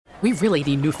We really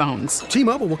need new phones.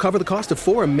 T-Mobile will cover the cost of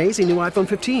 4 amazing new iPhone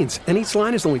 15s, and each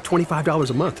line is only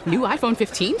 $25 a month. New iPhone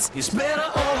 15s? It's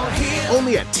better over here.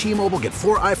 Only at T-Mobile, get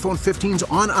 4 iPhone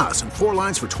 15s on us and 4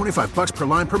 lines for $25 per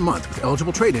line per month with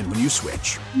eligible trade-in when you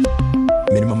switch.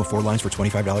 Minimum of 4 lines for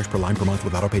 $25 per line per month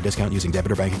with autopay discount using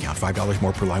debit or bank account. $5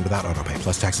 more per line without autopay,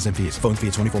 plus taxes and fees. Phone fee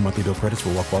at 24 monthly bill credits for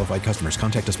well-qualified customers.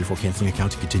 Contact us before canceling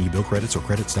account to continue bill credits or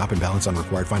credit stop and balance on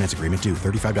required finance agreement due.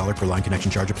 $35 per line connection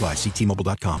charge applies. See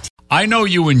T-Mobile.com. I know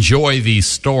you enjoy these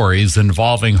stories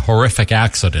involving horrific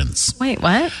accidents. Wait,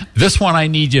 what? This one I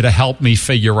need you to help me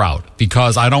figure out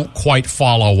because I don't quite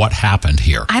follow what happened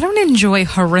here. I don't enjoy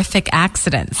horrific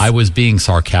accidents. I was being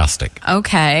sarcastic.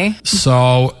 Okay.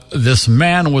 So this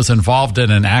man was involved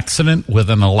in an accident with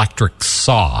an electric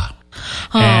saw.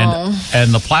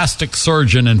 And the plastic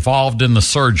surgeon involved in the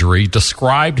surgery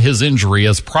described his injury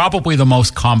as probably the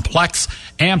most complex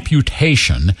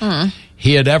amputation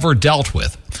he had ever dealt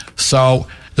with. So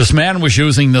this man was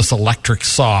using this electric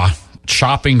saw,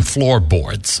 chopping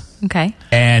floorboards. Okay.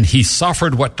 And he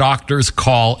suffered what doctors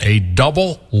call a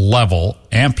double-level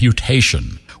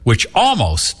amputation, which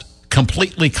almost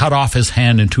completely cut off his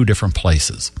hand in 2 different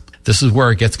places. This is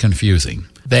where it gets confusing.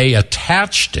 They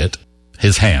attached it,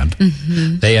 his hand,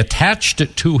 they attached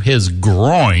it to his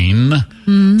groin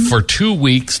for 2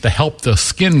 weeks to help the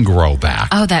skin grow back.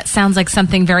 Oh, that sounds like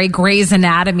something very Grey's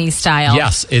Anatomy style.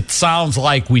 Yes, it sounds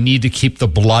like we need to keep the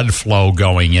blood flow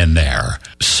going in there.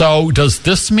 So does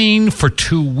this mean for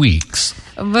 2 weeks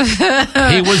he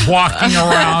was walking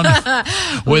around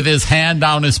with his hand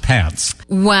down his pants?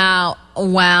 Wow.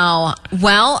 Well,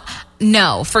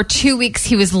 no. For 2 weeks,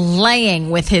 he was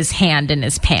laying with his hand in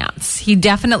his pants. He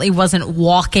definitely wasn't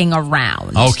walking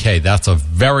around. Okay, that's a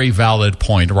very valid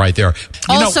point right there.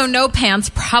 Also, no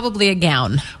pants, probably a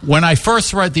gown. When I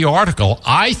first read the article,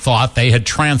 I thought they had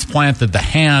transplanted the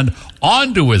hand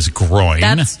onto his groin.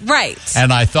 That's right.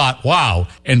 And I thought, wow,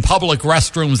 in public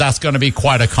restrooms, that's going to be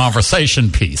quite a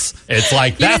conversation piece. It's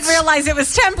like you didn't realize it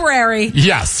was temporary.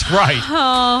 Yes, right.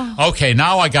 Oh. Okay,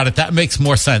 now I got it. That makes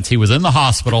more sense. He was in the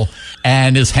hospital,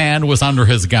 and his hand was under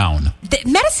his gown.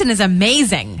 Medicine is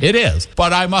amazing. It is.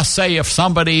 But I must say, if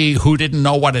somebody who didn't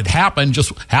know what had happened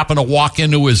just happened to walk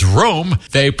into his room,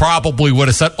 they probably would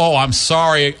have said, oh, I'm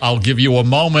sorry. I'll give you a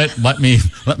moment. Let me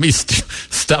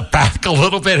step back a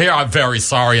little bit here. I'm very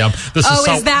sorry. Is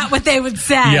that what they would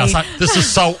say? Yes, this is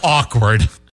so awkward.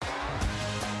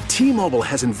 T-Mobile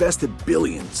has invested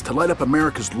billions to light up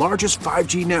America's largest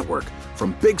 5G network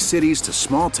from big cities to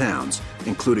small towns,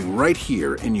 including right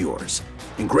here in yours.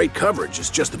 And great coverage is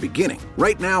just the beginning.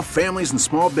 Right now, families and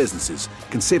small businesses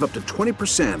can save up to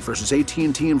 20% versus AT&T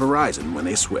and Verizon when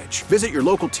they switch. Visit your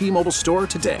local T-Mobile store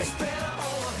today.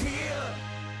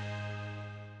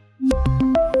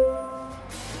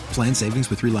 Plan savings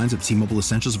with 3 lines of T-Mobile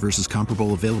Essentials versus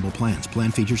comparable available plans.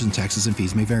 Plan features and taxes and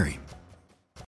fees may vary.